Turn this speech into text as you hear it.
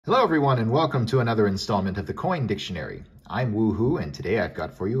Hello everyone and welcome to another installment of the Coin Dictionary. I'm WooWho and today I've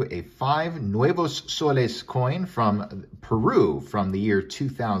got for you a 5 Nuevos Soles coin from Peru from the year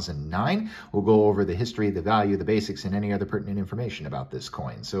 2009. We'll go over the history, the value, the basics, and any other pertinent information about this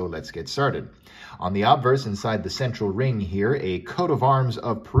coin. So let's get started. On the obverse inside the central ring here, a coat of arms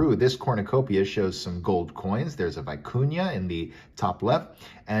of Peru. This cornucopia shows some gold coins. There's a vicuña in the top left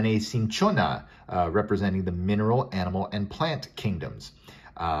and a cinchona representing the mineral, animal, and plant kingdoms.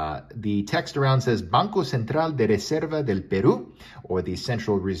 The text around says Banco Central de Reserva del Perú, or the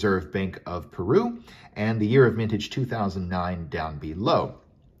Central Reserve Bank of Peru, and the year of mintage 2009 down below.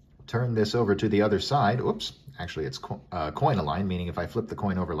 Turn this over to the other side. Oops, actually it's coin aligned, meaning if I flip the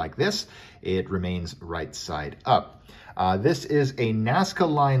coin over like this, it remains right side up. This is a Nazca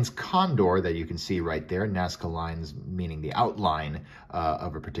Lines condor that you can see right there. Nazca Lines meaning the outline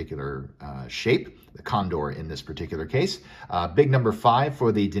of a particular shape, the condor in this particular case. Big number 5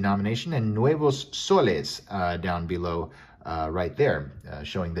 for the denomination, and Nuevos Soles down below right there,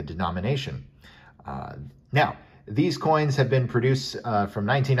 showing the denomination. Now, these coins have been produced from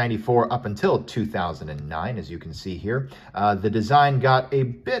 1994 up until 2009, as you can see here. The design got a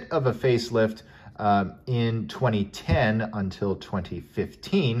bit of a facelift in 2010 until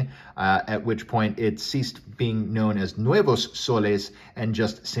 2015, at which point it ceased being known as Nuevos Soles and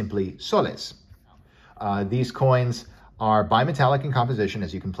just simply Soles. These coins are bimetallic in composition,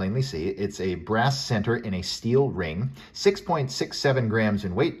 as you can plainly see. It's a brass center in a steel ring, 6.67 grams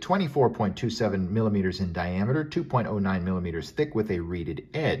in weight, 24.27 millimeters in diameter, 2.09 millimeters thick with a reeded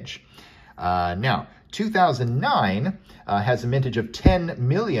edge. Now, 2009 has a mintage of 10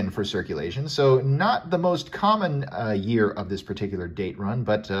 million for circulation, so not the most common year of this particular date run,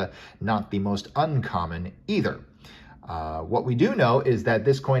 but not the most uncommon either. What we do know is that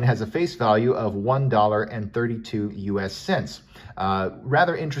this coin has a face value of $1.32 US cents.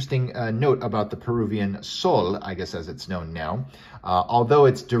 Rather interesting note about the Peruvian sol, I guess as it's known now. Although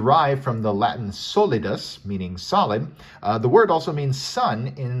it's derived from the Latin solidus, meaning solid, the word also means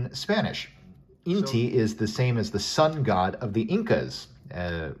sun in Spanish. Inti is the same as the sun god of the Incas,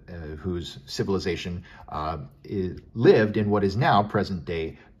 whose civilization lived in what is now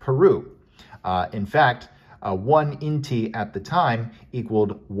present-day Peru. In fact, 1 Inti at the time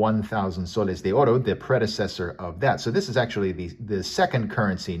equaled 1,000 soles de oro, the predecessor of that. So this is actually the second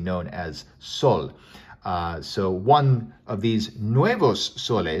currency known as sol. So one of these nuevos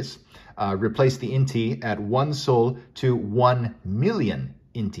soles replaced the Inti at 1 sol to 1 million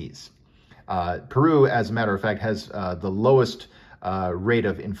Intis. Peru, as a matter of fact, has the lowest rate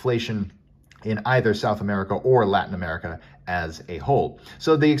of inflation in either South America or Latin America as a whole.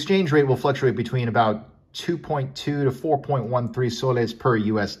 So the exchange rate will fluctuate between about 2.2 to 4.13 soles per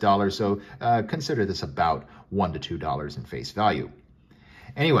US dollar. So consider this about $1 to $2 in face value.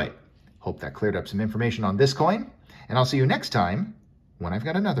 Anyway, hope that cleared up some information on this coin, and I'll see you next time when I've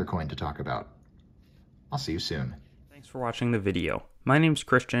got another coin to talk about. I'll see you soon. Thanks for watching the video. My name's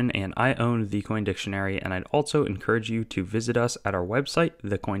Christian and I own The Coin Dictionary, and I'd also encourage you to visit us at our website,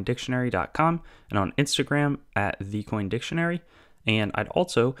 thecoindictionary.com, and on Instagram at thecoindictionary. And I'd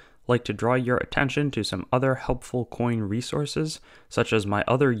also like to draw your attention to some other helpful coin resources, such as my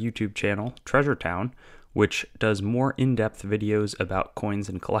other YouTube channel, Treasure Town, which does more in-depth videos about coins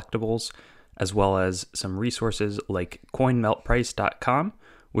and collectibles, as well as some resources like coinmeltprice.com,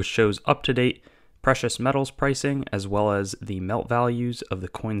 which shows up-to-date precious metals pricing, as well as the melt values of the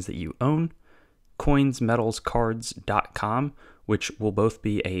coins that you own, coinsmetalscards.com, which will both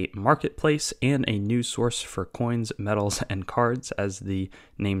be a marketplace and a news source for coins, metals, and cards, as the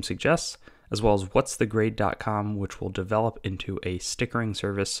name suggests, as well as whatsthegrade.com, which will develop into a stickering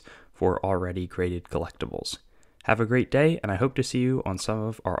service for already graded collectibles. Have a great day, and I hope to see you on some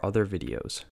of our other videos.